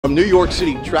From New York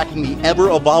City, tracking the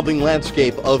ever-evolving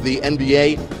landscape of the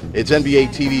NBA, it's NBA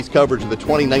TV's coverage of the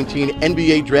 2019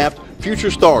 NBA Draft Future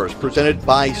Stars presented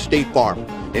by State Farm.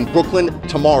 In Brooklyn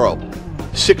tomorrow,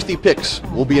 60 picks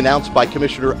will be announced by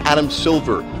Commissioner Adam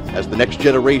Silver as the next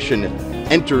generation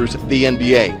enters the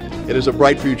NBA. It is a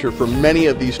bright future for many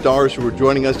of these stars who are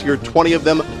joining us here, 20 of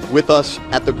them with us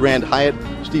at the Grand Hyatt.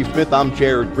 Steve Smith, I'm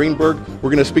Jarrett Greenberg. We're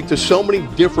going to speak to so many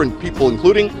different people,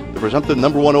 including the presumptive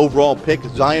number one overall pick,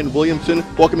 Zion Williamson.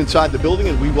 Welcome inside the building,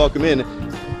 and we welcome in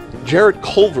Jarrett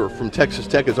Culver from Texas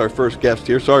Tech as our first guest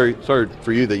here. Sorry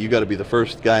for you that you got to be the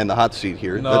first guy in the hot seat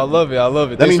here. No, I love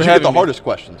it. That means you get the hardest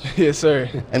questions. Yes, sir.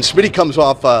 And Smitty comes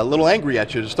off a little angry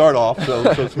at you to start off. So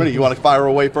Smitty, you want to fire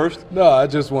away first? No, I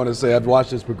just want to say I've watched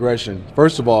his progression.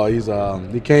 First of all,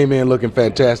 he came in looking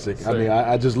fantastic. Sir. I mean,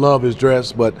 I just love his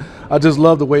dress, but I just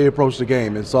love the way he approached the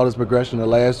game and saw this progression in the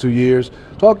last 2 years.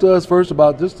 Talk to us first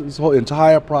about this whole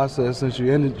entire process since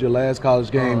you ended your last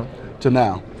college game to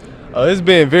now. It's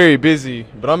been very busy,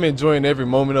 but I'm enjoying every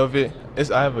moment of it.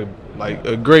 I have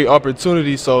a great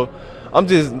opportunity, so I'm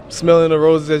just smelling the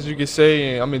roses, as you can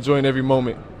say, and I'm enjoying every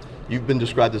moment. You've been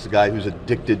described as a guy who's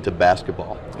addicted to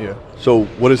basketball. Yeah. So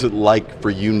what is it like for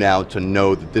you now to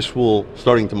know that this will,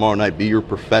 starting tomorrow night, be your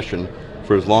profession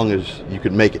for as long as you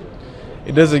could make it?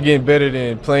 It doesn't get better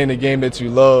than playing the game that you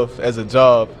love as a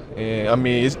job. And, I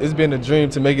mean, it's been a dream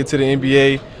to make it to the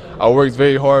NBA. I worked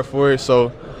very hard for it,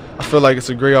 so I feel like it's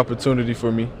a great opportunity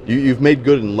for me. You've made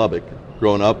good in Lubbock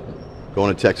growing up,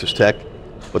 going to Texas Tech,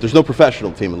 but there's no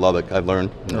professional team in Lubbock, I've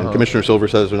learned. And Commissioner Silver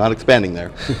says they're not expanding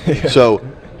there. Yeah. So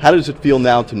how does it feel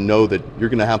now to know that you're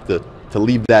going to have to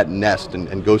leave that nest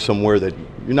and go somewhere that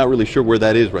you're not really sure where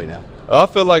that is right now? I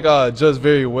feel like I adjust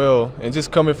very well, and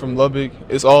just coming from Lubbock,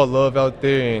 it's all love out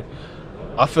there, and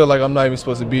I feel like I'm not even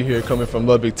supposed to be here coming from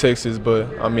Lubbock, Texas, but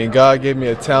I mean, God gave me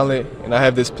a talent, and I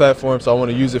have this platform, so I want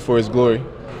to use it for His glory.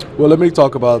 Well, let me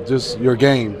talk about just your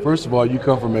game. First of all, you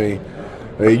come from a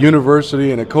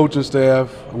university and a coaching staff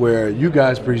where you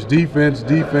guys preach defense,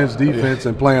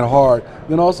 and playing hard.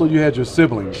 Then also you had your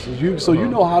siblings, so you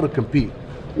know how to compete.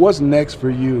 What's next for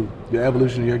you, the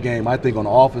evolution of your game, I think, on the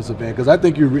offensive end? Because I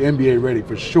think you're NBA ready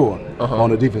for sure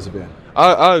on the defensive end.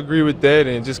 I agree with that,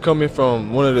 and just coming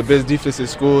from one of the best defensive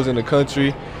schools in the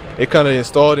country, it kind of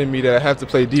installed in me that I have to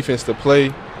play defense to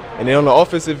play. And then on the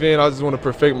offensive end, I just want to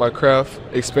perfect my craft,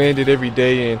 expand it every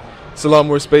day, and it's a lot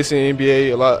more space in the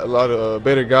NBA, a lot of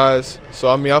better guys. So,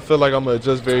 I mean, I feel like I'm going to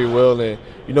adjust very well and,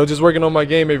 just working on my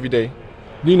game every day.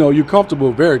 You know, you're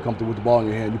comfortable, very comfortable with the ball in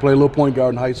your hand. You play a little point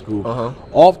guard in high school.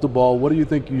 Off the ball, what do you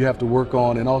think you have to work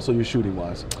on, and also your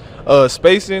shooting-wise?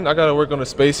 Spacing, I got to work on the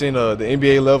spacing. The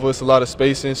NBA level, it's a lot of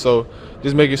spacing, so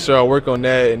just making sure I work on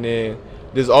that. And then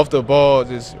just off the ball,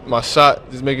 just my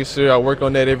shot, just making sure I work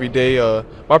on that every day.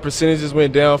 My percentages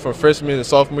went down from freshman to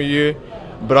sophomore year,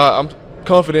 but I'm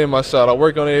confident in my shot. I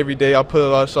work on it every day. I put a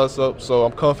lot of shots up, so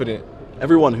I'm confident.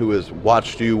 Everyone who has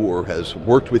watched you or has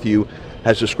worked with you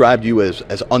has described you as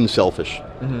unselfish,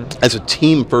 as a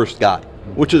team-first guy,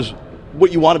 which is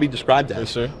what you want to be described as. Yes,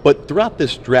 sir. But throughout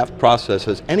this draft process,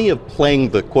 has any of playing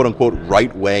the quote-unquote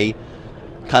right way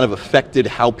kind of affected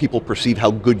how people perceive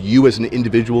how good you as an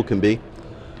individual can be?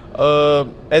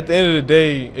 At the end of the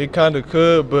day, it kind of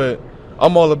could, but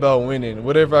I'm all about winning.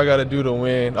 Whatever I got to do to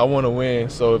win, I want to win.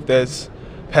 So if that's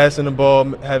passing the ball,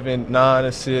 having 9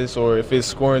 assists, or if it's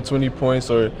scoring 20 points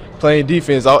or playing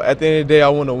defense, at the end of the day, I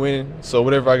want to win. So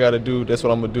whatever I got to do, that's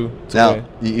what I'm going to do to now, win.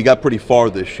 You got pretty far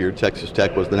this year. Texas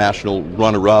Tech was the national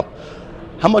runner-up.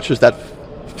 How much has that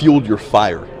fueled your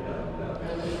fire?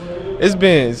 It's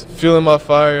been fueling my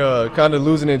fire, kind of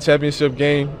losing in the championship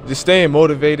game, just staying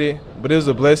motivated. But it was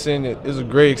a blessing. It was a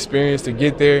great experience to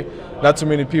get there. Not too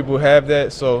many people have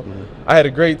that. So I had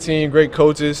a great team, great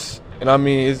coaches, and I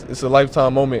mean, it's a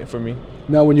lifetime moment for me.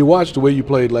 Now, when you watched the way you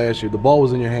played last year, the ball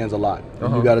was in your hands a lot.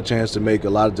 And you got a chance to make a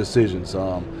lot of decisions.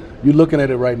 You're looking at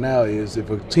it right now is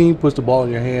if a team puts the ball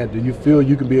in your hand, do you feel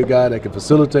you can be a guy that can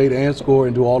facilitate and score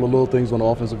and do all the little things on the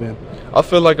offensive end? I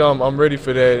feel like I'm ready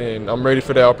for that, and I'm ready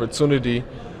for that opportunity.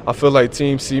 I feel like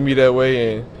teams see me that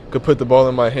way and could put the ball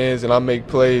in my hands and I make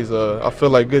plays. I feel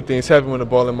like good things happen with the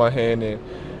ball in my hand, and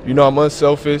I'm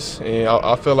unselfish, and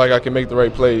I feel like I can make the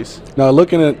right plays. Now,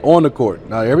 looking at on the court,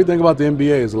 now everything about the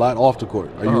NBA is a lot off the court.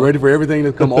 Are you ready for everything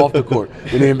to come off the court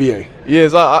in the NBA?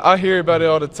 Yes, I hear about it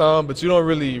all the time, but you don't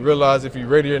really realize if you're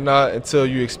ready or not until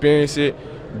you experience it.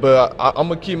 But I'm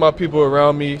going to keep my people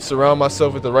around me, surround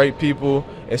myself with the right people,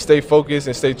 and stay focused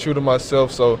and stay true to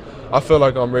myself, so I feel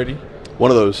like I'm ready. One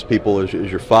of those people is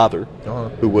your father,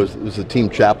 who was the team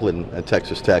chaplain at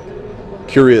Texas Tech.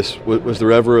 Curious, was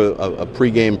there ever a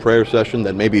pregame prayer session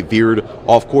that maybe veered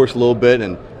off course a little bit,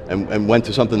 and and went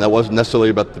to something that wasn't necessarily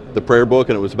about the prayer book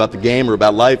and it was about the game or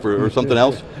about life or something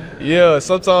else? Yeah,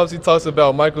 sometimes he talks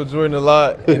about Michael Jordan a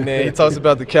lot, and then he talks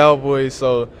about the Cowboys,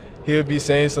 so he'll be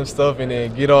saying some stuff and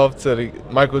then get off to the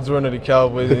Michael Jordan of the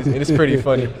Cowboys, and it's pretty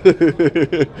funny.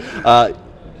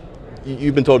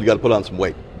 You've been told you got to put on some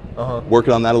weight.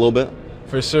 Working on that a little bit?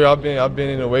 For sure, I've been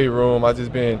in the weight room. I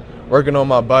just been working on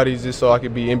my body just so I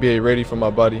could be NBA ready for my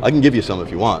body. I can give you some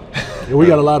if you want. Yeah, we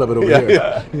got a lot of it over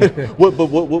here. Yeah.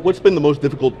 What's been the most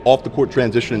difficult off-the-court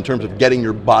transition in terms of getting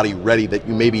your body ready that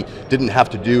you maybe didn't have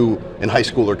to do in high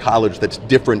school or college that's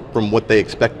different from what they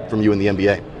expect from you in the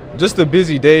NBA? Just the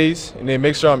busy days, and then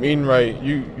make sure I'm eating right.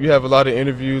 You have a lot of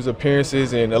interviews,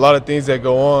 appearances, and a lot of things that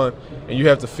go on, and you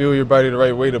have to feel your body the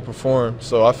right way to perform.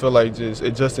 So I feel like just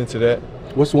adjusting to that.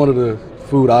 What's one of the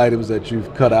food items that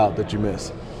you've cut out that you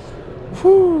miss?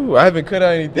 Whew, I haven't cut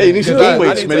out anything. Yeah, you need some gain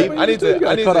weight, Smitty. I need to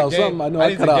cut out gain, something. I know I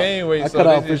need to gain weight. I cut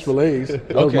out fish fillets.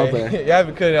 That was my bad. Okay, I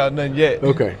haven't cut out none yet.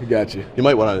 Okay, got you. You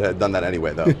might want to have done that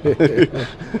anyway, though.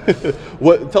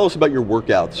 Tell us about your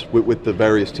workouts with the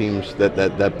various teams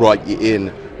that brought you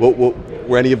in.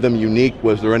 Were any of them unique?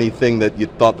 Was there anything that you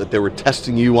thought that they were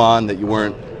testing you on that you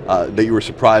weren't, that you were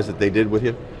surprised that they did with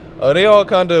you? They all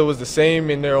kind of was the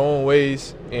same in their own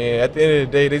ways, and at the end of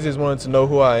the day, they just wanted to know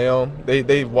who I am.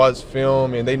 They watch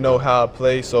film and they know how I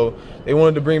play, so they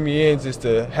wanted to bring me in just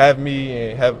to have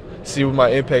me and see what my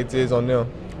impact is on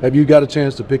them. Have you got a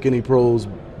chance to pick any pros'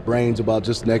 brains about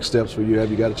just next steps for you? Have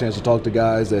you got a chance to talk to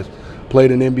guys that played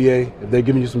in the NBA? Have they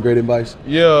given you some great advice?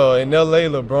 Yeah, in LA,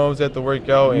 LeBron was at the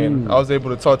workout, and I was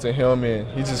able to talk to him, and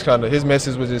he just his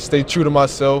message was just stay true to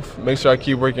myself, make sure I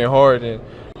keep working hard, and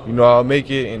I'll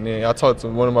make it. And then I talked to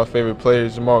one of my favorite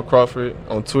players, Jamal Crawford,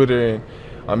 on Twitter, and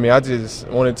I just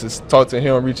wanted to talk to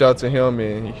him, reach out to him,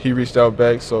 and he reached out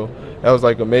back. So that was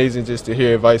amazing just to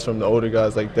hear advice from the older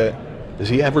guys like that. Is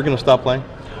he ever going to stop playing?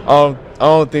 I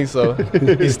don't think so.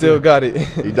 He still got it.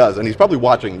 He does, and he's probably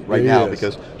watching right now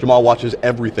because Jamal watches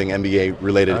everything NBA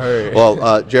related.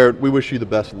 Well, Jarrett, we wish you the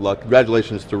best of luck.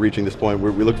 Congratulations to reaching this point.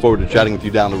 We look forward to chatting with you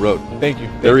down the road. Thank you.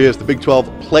 There he is, the Big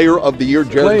 12 Player of the Year,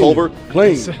 Jarrett Culver.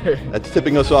 Clean. That's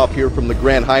tipping us off here from the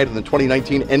Grand Hyatt in the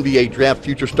 2019 NBA Draft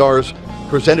Future Stars,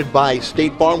 presented by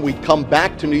State Farm. We come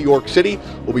back to New York City.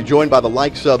 We'll be joined by the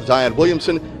likes of Zion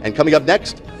Williamson, and coming up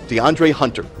next, DeAndre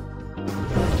Hunter.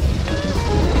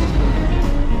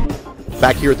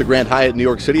 Back here at the Grand Hyatt in New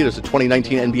York City, it is the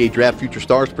 2019 NBA Draft Future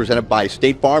Stars presented by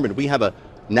State Farm, and we have a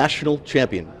national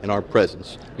champion in our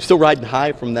presence. You're still riding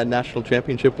high from that national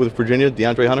championship with Virginia,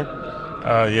 DeAndre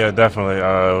Hunter? Yeah, definitely.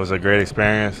 It was a great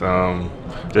experience.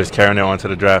 Just carrying it on to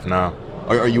the draft now.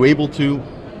 Are you able to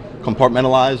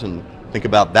compartmentalize and think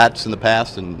about that's in the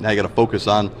past, and now you got to focus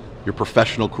on your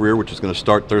professional career, which is going to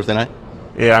start Thursday night?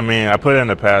 Yeah, I put it in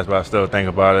the past, but I still think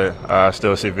about it. I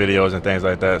still see videos and things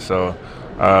like that, so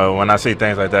when I see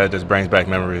things like that, it just brings back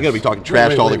memories. You're going to be talking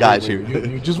trash to all the guys here.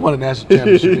 You just won a national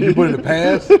championship. You put it in the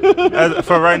past?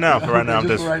 For right now, I'm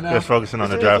just focusing on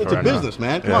the draft for right It's now. a business,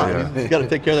 man. Come on. You got to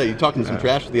take care of that. You talking some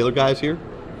trash to the other guys here?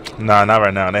 No, not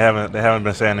right now. They haven't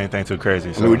been saying anything too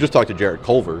crazy. So. We just talked to Jarrett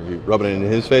Culver. You rubbing it in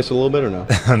his face a little bit or no?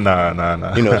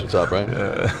 No. He knows what's up, right?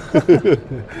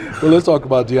 Well, let's talk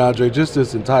about DeAndre, just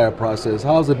this entire process.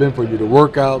 How's it been for you? The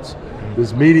workouts,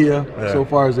 this media, so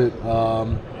far, is it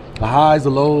the highs, the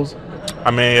lows?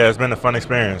 Yeah, it's been a fun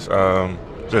experience.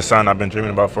 Just something I've been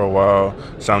dreaming about for a while,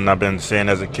 something I've been seeing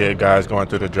as a kid, guys going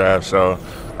through the draft. So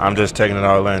I'm just taking it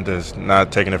all in, just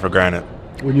not taking it for granted.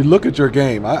 When you look at your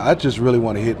game, I just really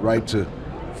want to hit right to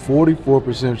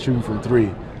 44% shooting from three.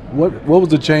 What was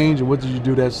the change, and what did you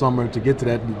do that summer to get to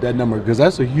that number? Because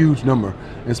that's a huge number,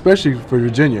 especially for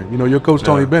Virginia. Your coach,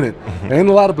 Tony Bennett, there ain't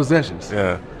a lot of possessions.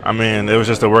 Yeah, it was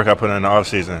just the work I put in the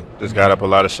offseason. Just got up a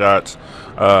lot of shots,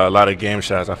 a lot of game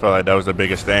shots. I felt like that was the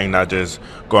biggest thing, not just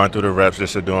going through the reps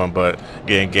just to do them, but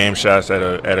getting game shots at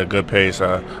a good pace.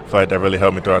 I feel like that really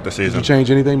helped me throughout the season. Did you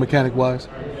change anything mechanic-wise?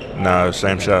 No,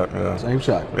 same shot. Yeah. Same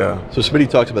shot. Yeah. So Smitty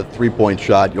talks about three-point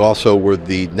shot. You also were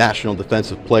the National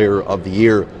Defensive Player of the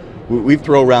Year. We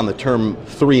throw around the term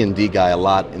 3-and-D guy a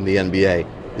lot in the NBA.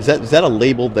 Is that a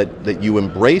label that you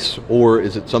embrace, or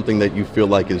is it something that you feel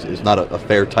like is not a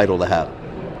fair title to have?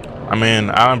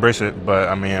 I'll embrace it, but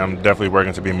I'm definitely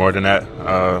working to be more than that.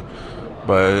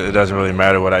 But it doesn't really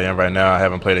matter what I am right now. I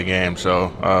haven't played a game, so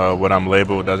what I'm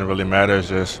labeled doesn't really matter. It's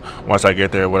just once I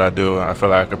get there, what I do, I feel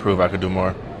like I can prove I could do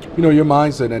more. Your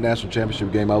mindset in that national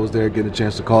championship game, I was there getting a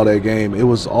chance to call that game. It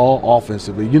was all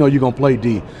offensively. You're going to play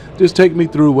D. Just take me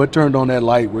through what turned on that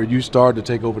light where you started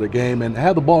to take over the game and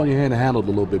have the ball in your hand and handle it a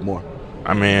little bit more.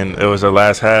 I mean, it was the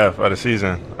last half of the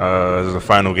season. It was the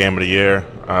final game of the year.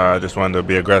 I just wanted to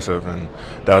be aggressive, and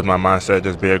that was my mindset.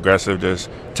 Just be aggressive, just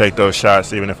take those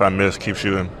shots. Even if I miss, keep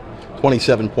shooting.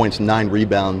 27 points, 9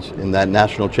 rebounds in that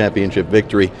national championship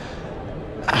victory.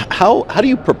 How do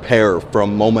you prepare for a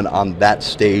moment on that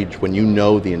stage when you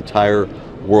know the entire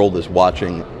world is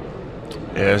watching?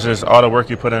 Yeah, it's just all the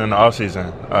work you put in the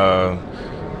offseason.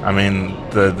 I mean,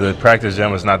 the practice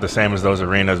gym is not the same as those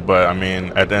arenas, but I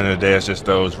mean, at the end of the day, it's just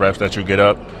those reps that you get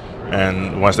up.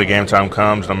 And once the game time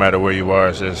comes, no matter where you are,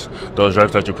 it's just those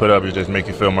reps that you put up, you just make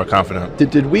you feel more confident.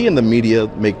 Did we in the media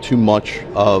make too much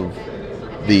of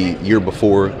the year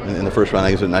before in the first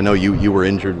round? I know you were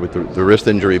injured with the wrist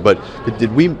injury, but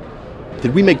did we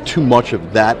make too much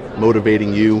of that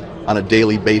motivating you on a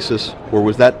daily basis, or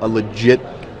was that a legit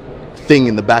thing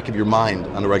in the back of your mind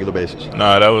on a regular basis?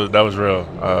 No, that was real.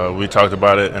 We talked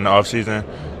about it in the off season,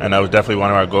 and that was definitely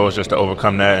one of our goals, just to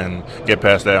overcome that and get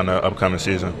past that in the upcoming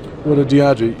season. Well,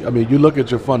 DeAndre, I mean, you look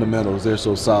at your fundamentals; they're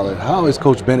so solid. How has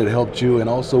Coach Bennett helped you? And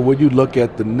also, when you look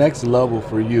at the next level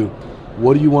for you,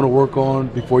 what do you want to work on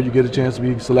before you get a chance to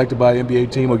be selected by an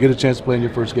NBA team or get a chance to play in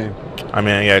your first game? I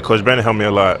mean, yeah, Coach Bennett helped me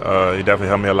a lot. He definitely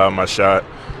helped me a lot with my shot,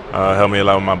 helped me a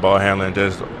lot with my ball handling,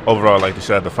 just overall, like you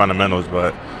said, the fundamentals.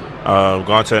 But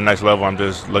going to the next level, I'm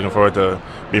just looking forward to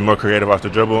be more creative off the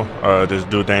dribble, just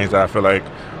do things that I feel like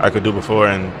I could do before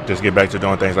and just get back to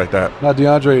doing things like that. Now,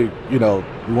 DeAndre,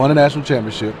 you won a national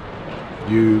championship.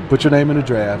 You put your name in the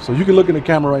draft. So you can look in the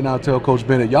camera right now and tell Coach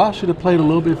Bennett, y'all should have played a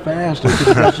little bit faster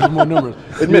to capture more numbers.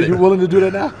 Admit it. You willing to do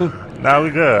that now? No, we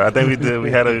good. I think we did.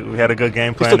 We had a good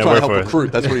game plan. He's still trying to work help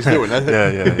recruit. That's what he's doing.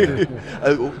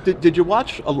 Yeah. Did you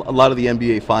watch a lot of the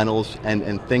NBA finals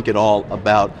and think at all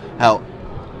about how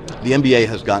the NBA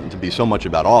has gotten to be so much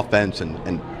about offense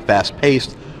and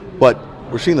fast-paced, but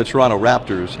we're seeing the Toronto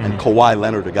Raptors and Kawhi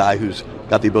Leonard, a guy who's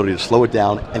got the ability to slow it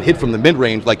down and hit from the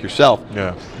mid-range like yourself.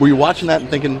 Yeah. Were you watching that and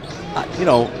thinking, I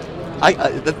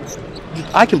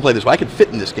can play this way. I can fit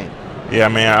in this game? Yeah, I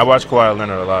mean, I watch Kawhi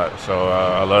Leonard a lot, so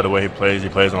I love the way he plays. He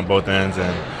plays on both ends,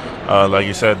 and like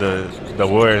you said, the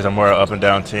Warriors are more an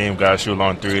up-and-down team. Guys shoot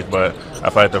long threes, but I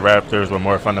feel like the Raptors were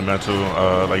more fundamental.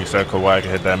 Like you said, Kawhi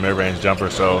could hit that mid-range jumper.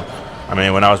 So, I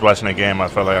mean, when I was watching the game, I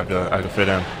felt like I could fit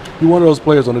in. You're one of those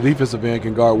players on the defensive end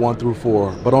can guard 1 through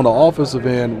 4, but on the offensive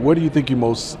end, where do you think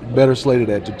you're better slated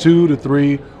at? To 2, to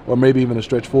 3, or maybe even a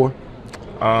stretch 4?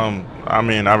 I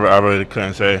mean, I really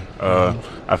couldn't say. I feel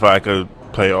like I could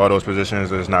play all those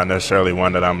positions. It's not necessarily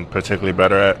one that I'm particularly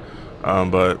better at,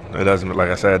 but it doesn't. Like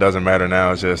I said, it doesn't matter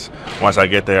now. It's just once I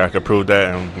get there, I can prove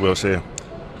that, and we'll see.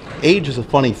 Age is a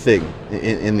funny thing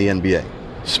in the NBA.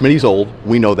 Smitty's old,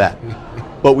 we know that.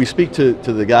 But we speak to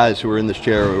the guys who are in this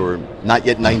chair who are not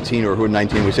yet 19 or who are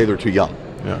 19, we say they're too young.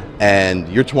 Yeah. And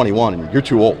you're 21 and you're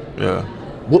too old. Yeah.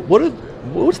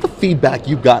 What's the feedback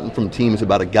you've gotten from teams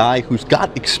about a guy who's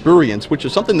got experience, which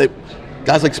is something that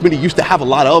guys like Smitty used to have a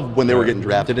lot of when they were getting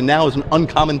drafted, and now is an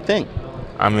uncommon thing?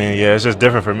 I mean, yeah, it's just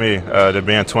different for me. To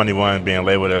being 21, being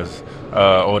labeled as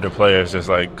older player is just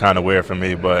like kind of weird for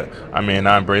me. But I mean,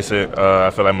 I embrace it.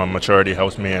 I feel like my maturity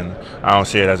helps me, and I don't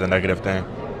see it as a negative thing.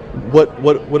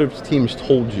 What have teams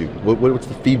told you? What's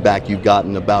the feedback you've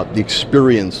gotten about the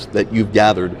experience that you've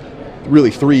gathered, really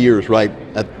 3 years, right,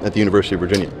 at the University of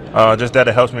Virginia? Just that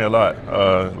it helps me a lot.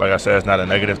 Like I said, it's not a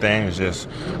negative thing. It's just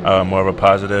more of a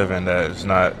positive, and that it's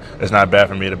not bad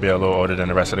for me to be a little older than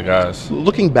the rest of the guys.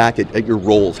 Looking back at your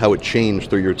roles, how it changed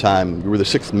through your time, you were the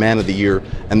 6th man of the year,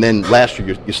 and then last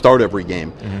year you start every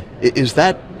game. Is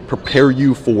that prepare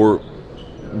you for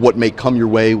what may come your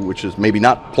way, which is maybe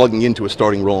not plugging into a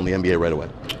starting role in the NBA right away?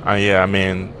 Yeah, I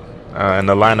mean, in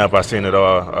the lineup, I've seen it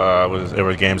all. There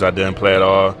were games I didn't play at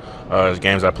all. There's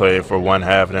games I played for one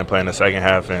half and then playing the second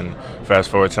half. And fast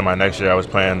forward to my next year, I was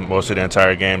playing most of the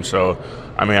entire game. So,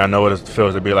 I mean, I know what it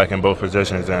feels to be like in both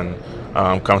positions, and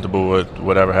I'm comfortable with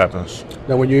whatever happens.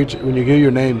 Now, when you hear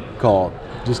your name called,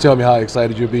 just tell me how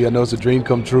excited you'll be. I know it's a dream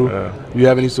come true. Do you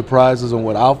have any surprises on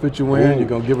what outfit you're wearing? You're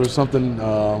going to give her something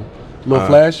a little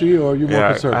flashy, or are you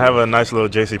more conservative? I have a nice little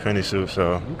JCPenney suit,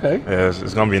 so okay. Yeah,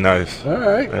 it's going to be nice. All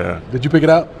right. Yeah. Did you pick it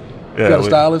out? Yeah. You got a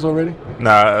stylist already?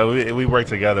 Nah, we work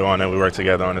together on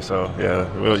it. So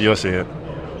yeah, you'll see it.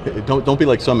 Don't be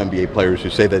like some NBA players who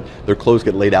say that their clothes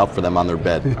get laid out for them on their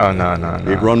bed. Oh no.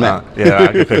 You're a grown man. Yeah, I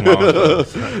can pick my own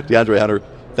clothes. DeAndre Hunter,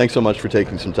 thanks so much for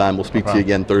taking some time. We'll speak to you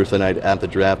again Thursday night at the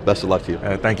draft. Best of luck to you.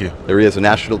 Thank you. There he is, a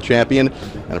national champion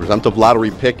and a presumptive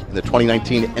lottery pick in the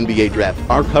 2019 NBA draft.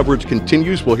 Our coverage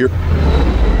continues. We'll hear.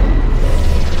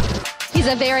 He's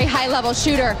a very high-level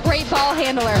shooter, great ball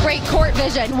handler, great court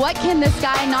vision. What can this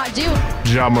guy not do?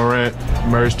 Ja Morant,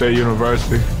 Murray State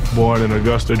University. born in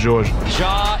Augusta, Georgia.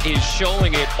 Ja is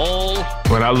showing it all.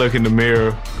 When I look in the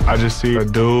mirror, I just see a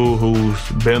dude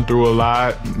who's been through a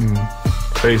lot and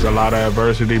faced a lot of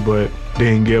adversity, but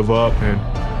didn't give up and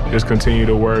just continue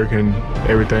to work, and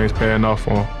everything's paying off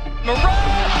for him. Morant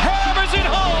hammers it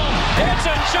home. It's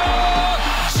a Ja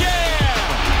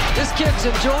jam. This kid's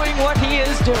enjoying what he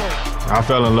is doing. I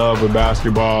fell in love with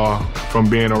basketball from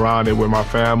being around it with my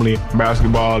family.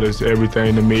 Basketball is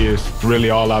everything to me. It's really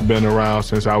all I've been around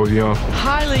since I was young.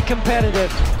 Highly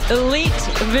competitive, elite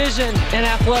vision and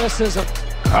athleticism.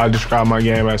 I describe my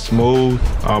game as smooth,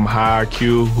 high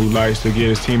IQ, who likes to get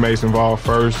his teammates involved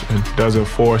first and doesn't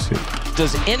force it.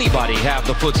 Does anybody have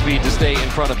the foot speed to stay in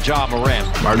front of Ja Morant?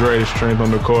 My greatest strength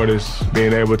on the court is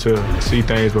being able to see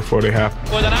things before they happen.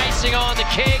 With an icing on the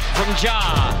cake from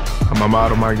Ja. I'm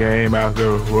out of my game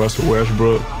after Russell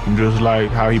Westbrook, just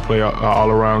like how he played an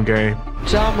all-around game.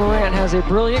 Ja Morant has a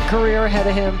brilliant career ahead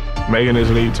of him. Making this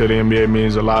leap to the NBA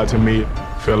means a lot to me.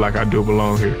 I feel like I do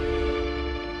belong here.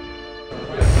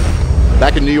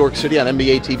 Back in New York City on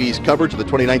NBA TV's coverage of the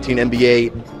 2019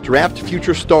 NBA Draft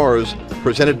Future Stars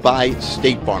presented by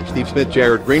State Farm. Steve Smith,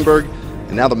 Jarrett Greenberg,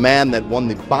 and now the man that won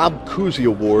the Bob Cousy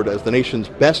Award as the nation's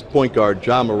best point guard,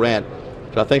 Ja Morant.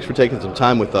 Ja, thanks for taking some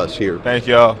time with us here. Thank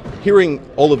y'all. Hearing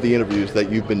all of the interviews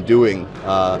that you've been doing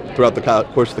throughout the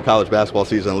course of the college basketball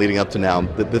season leading up to now,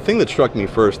 the thing that struck me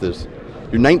first is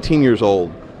you're 19 years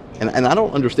old, and I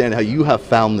don't understand how you have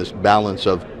found this balance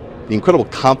of the incredible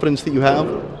confidence that you have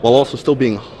while also still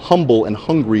being humble and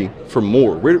hungry for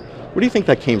more. Where do you think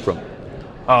that came from?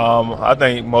 I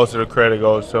think most of the credit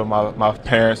goes to my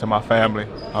parents and my family.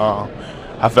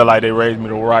 I feel like they raised me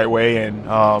the right way and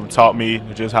taught me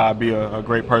just how to be a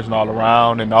great person all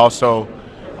around, and also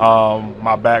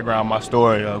my background, my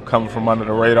story of coming from under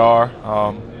the radar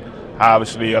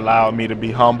obviously allowed me to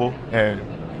be humble, and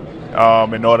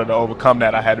in order to overcome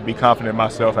that, I had to be confident in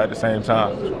myself at the same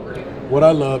time. What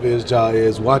I love is, Ja,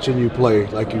 is watching you play,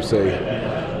 like you say,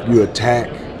 you attack,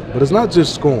 but it's not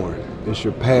just scoring, it's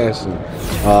your passing,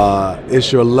 it's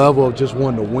your level of just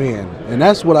wanting to win. And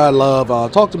that's what I love.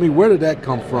 Talk to me, where did that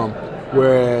come from?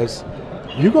 Whereas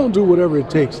you're going to do whatever it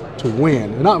takes to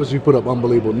win. And obviously you put up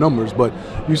unbelievable numbers, but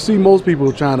you see most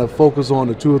people trying to focus on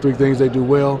the 2 or 3 things they do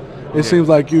well. It seems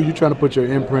like you're trying to put your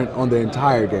imprint on the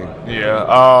entire game. Yeah,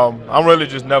 I'm really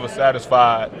just never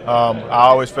satisfied. I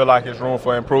always feel like there's room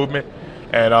for improvement.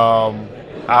 And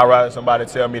I'd rather somebody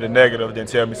tell me the negative than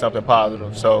tell me something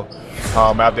positive. So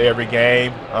after every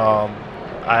game,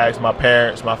 I ask my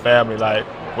parents, my family, like,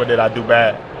 what did I do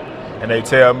bad? And they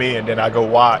tell me, and then I go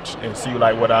watch and see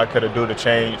like what I could have do to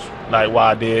change, like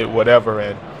why I did whatever.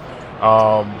 And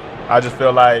I just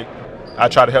feel like I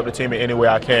try to help the team in any way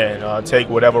I can. Take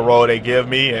whatever role they give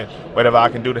me, and whatever I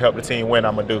can do to help the team win,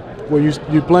 I'm going to do. Well,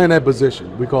 you play in that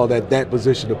position. We call that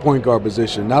position, the point guard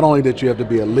position. Not only that you have to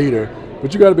be a leader,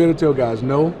 but you got to be able to tell guys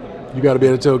no. You got to be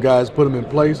able to tell guys, put them in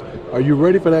place. Are you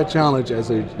ready for that challenge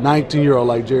as a 19-year-old,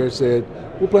 like Jarrett said?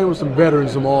 We're playing with some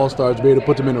veterans, some all-stars, to be able to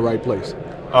put them in the right place.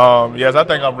 Yes, I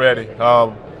think I'm ready.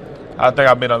 I think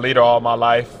I've been a leader all my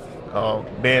life.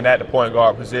 Being at the point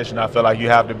guard position, I feel like you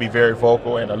have to be very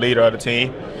vocal and a leader of the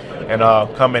team. And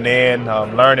coming in,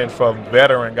 learning from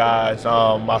veteran guys,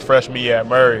 my freshman year at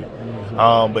Murray,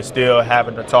 but still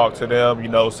having to talk to them,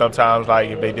 sometimes like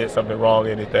if they did something wrong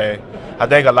or anything, I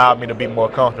think allowed me to be more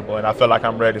comfortable, and I feel like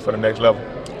I'm ready for the next level.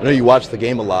 I know you watch the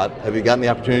game a lot. Have you gotten the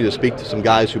opportunity to speak to some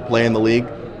guys who play in the league?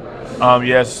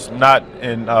 Yes, not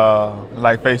in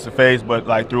like face-to-face, but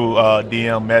like through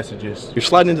DM messages. You're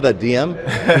sliding into that DM?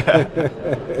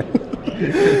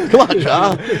 Come on, Ja.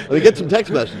 Let me get some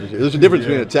text messages here. There's a difference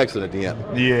between a text and a DM.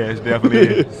 Yeah, it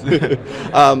definitely is.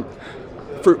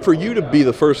 For you to be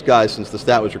the first guy since the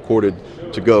stat was recorded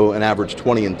to go an average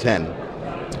 20 and 10,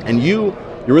 and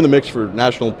you're in the mix for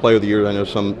National Player of the Year. I know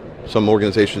some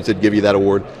organizations did give you that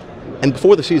award. And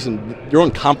before the season, your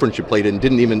own conference you played in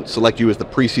didn't even select you as the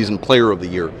preseason player of the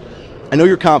year. I know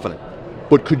you're confident,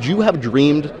 but could you have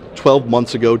dreamed 12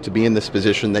 months ago to be in this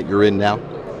position that you're in now?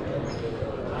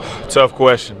 Tough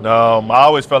question. I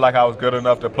always felt like I was good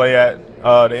enough to play at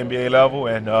the NBA level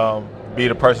and be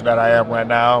the person that I am right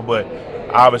now, but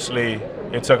obviously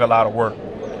it took a lot of work.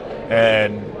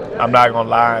 And I'm not going to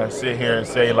lie and sit here and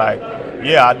say, like,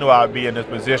 yeah, I knew I'd be in this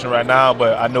position right now,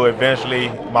 but I knew eventually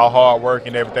my hard work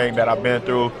and everything that I've been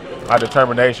through, my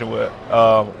determination would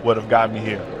have gotten me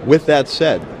here. With that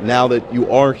said, now that you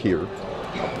are here,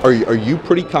 are you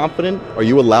pretty confident? Are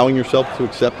you allowing yourself to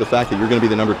accept the fact that you're going to be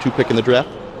the number 2 pick in the draft?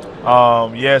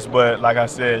 Yes, but like I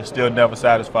said, still never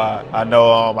satisfied. I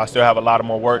know I still have a lot of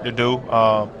more work to do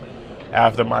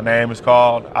after my name is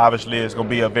called. Obviously, it's going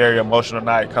to be a very emotional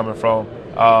night coming from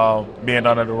being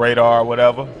under the radar or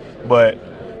whatever. But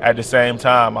at the same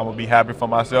time, I'm going to be happy for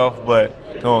myself, but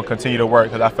going to continue to work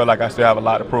because I feel like I still have a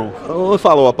lot to prove. I'll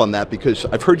follow up on that because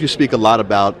I've heard you speak a lot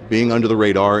about being under the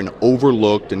radar and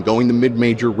overlooked and going the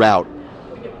mid-major route.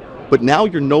 But now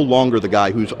you're no longer the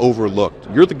guy who's overlooked.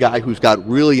 You're the guy who's got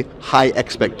really high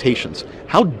expectations.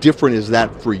 How different is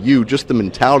that for you, just the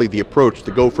mentality, the approach,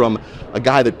 to go from a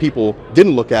guy that people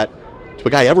didn't look at to a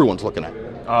guy everyone's looking at?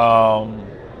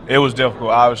 It was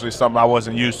difficult. Obviously, something I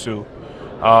wasn't used to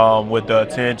with the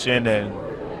attention and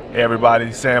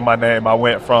everybody saying my name. I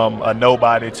went from a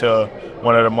nobody to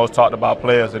one of the most talked about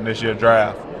players in this year's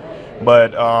draft.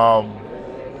 But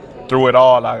through it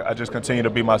all, I just continue to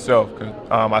be myself.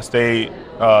 I stayed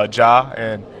Ja,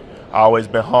 and I always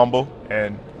been humble,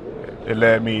 and it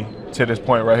led me to this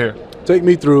point right here. Take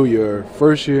me through your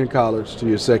first year in college to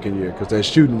your second year, because that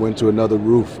shooting went to another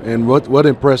roof. And what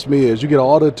impressed me is you get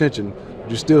all the attention,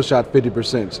 you still shot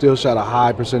 50%, still shot a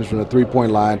high percentage from the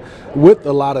three-point line with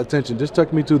a lot of attention. Just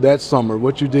take me through that summer,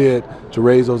 what you did to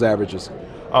raise those averages.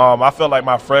 I feel like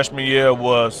my freshman year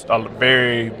was a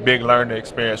very big learning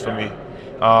experience for me.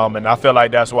 And I feel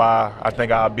like that's why I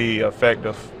think I'll be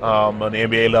effective on the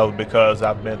NBA level, because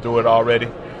I've been through it already.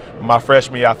 My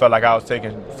freshman year, I felt like I was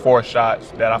taking 4 shots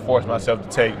that I forced myself to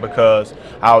take because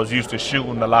I was used to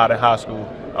shooting a lot in high school,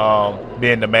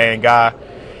 being the main guy.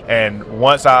 And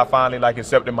once I finally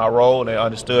accepted my role and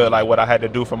understood what I had to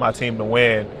do for my team to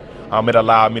win, it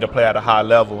allowed me to play at a high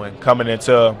level. And coming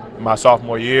into my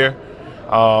sophomore year,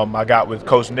 I got with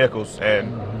Coach Nichols,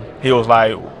 and he was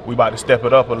like, we about to step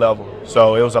it up a level.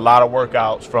 So it was a lot of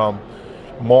workouts from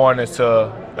mornings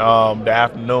to the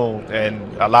afternoon,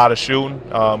 and a lot of shooting,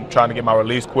 trying to get my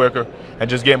release quicker and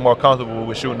just getting more comfortable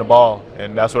with shooting the ball.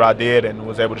 And that's what I did, and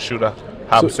was able to shoot a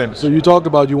high percentage. So you talked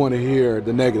about you want to hear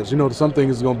the negatives. Some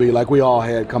things is going to be like we all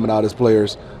had coming out as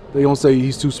players. They're going to say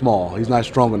he's too small, he's not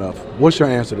strong enough. What's your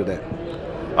answer to that?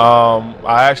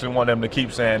 I actually want them to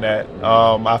keep saying that.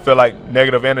 I feel like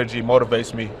negative energy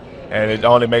motivates me, and it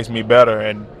only makes me better,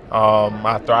 and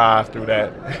I thrive through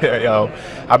that.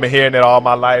 I've been hearing it all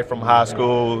my life from high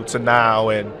school to now,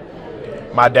 and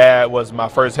my dad was my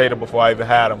first hater before I even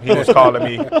had him. He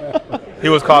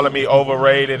was calling me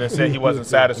overrated and said he wasn't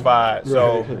satisfied.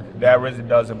 So that really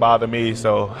doesn't bother me.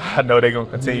 So I know they're gonna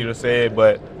continue to say it,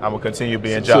 but I'm gonna continue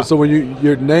being Ja. So when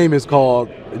your name is called,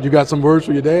 you got some words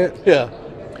for your dad? Yeah.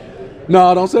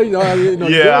 No, don't say.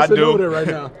 Yeah, I do. Over there right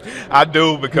now. I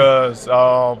do, because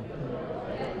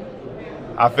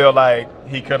I feel like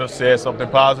he could have said something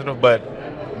positive, but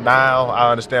now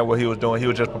I understand what he was doing. He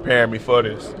was just preparing me for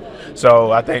this.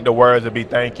 So I think the words would be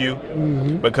thank you,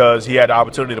 because he had the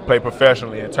opportunity to play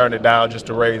professionally and turn it down just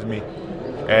to raise me.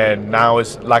 And now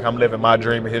it's like I'm living my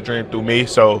dream and his dream through me.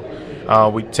 So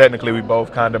we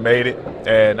both kind of made it,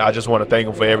 and I just want to thank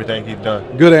him for everything he's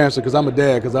done. Good answer, because I'm a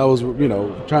dad, because I was,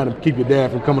 trying to keep your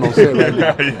dad from coming on set right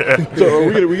now. Yeah. So are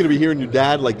we gonna be hearing your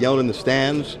dad yelling in the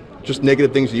stands, just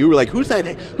negative things to you? We're like, who's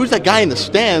that guy in the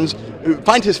stands?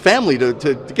 Find his family to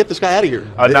get this guy out of here.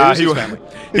 Nah,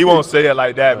 he won't say it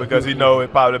like that, because he know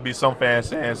it probably be some fans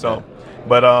saying something.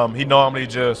 But he normally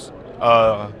just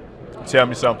tell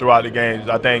me something throughout the games.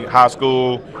 I think high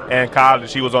school and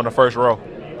college, he was on the first row.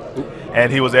 And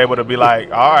he was able to be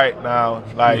like, all right, now,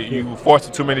 you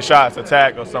forced too many shots,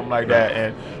 attack or something like that,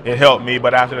 and it helped me.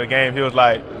 But after the game, he was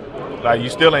like, you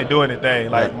still ain't doing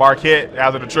anything. Marquette,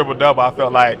 after the triple-double, I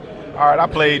felt like, all right, I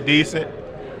played decent.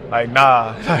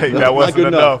 That wasn't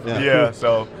enough. Yeah,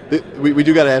 so. We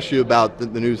do got to ask you about the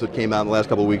news that came out in the last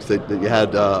couple of weeks that you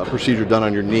had a procedure done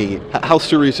on your knee. How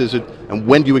serious is it, and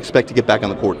when do you expect to get back on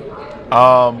the court?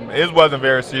 It wasn't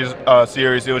very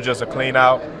serious. It was just a clean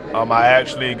out. I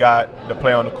actually got to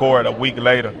play on the court a week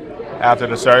later after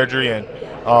the surgery, and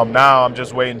now I'm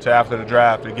just waiting till after the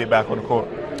draft to get back on the court.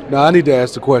 Now, I need to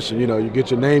ask the question. You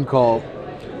get your name called.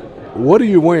 What are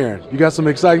you wearing? You got some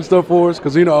exciting stuff for us?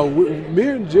 Because, me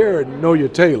and Jarrett know your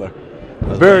tailor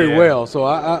very well, so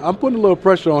I'm putting a little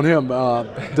pressure on him.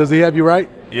 Does he have you right?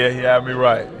 Yeah, he had me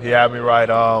right.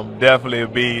 Definitely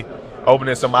it'll be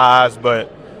opening some eyes,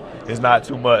 but it's not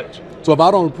too much. So if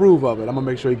I don't approve of it, I'm going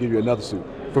to make sure he give you another suit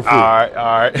for free. All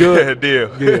right. Good. Deal.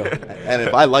 Yeah. And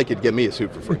if I like it, get me a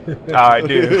suit for free. All right,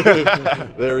 deal.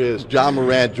 There is Ja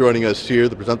Morant joining us here,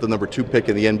 the presumptive number 2 pick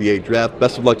in the NBA draft.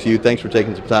 Best of luck to you. Thanks for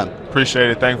taking some time.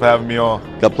 Appreciate it. Thanks for having me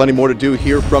on. Got plenty more to do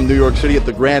here from New York City at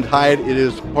the Grand Hyatt. It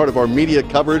is part of our media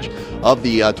coverage of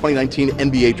the 2019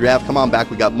 NBA draft. Come on back.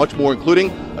 We got much more, including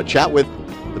a chat with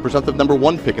the presumptive number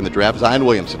 1 pick in the draft, Zion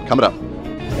Williamson, coming up.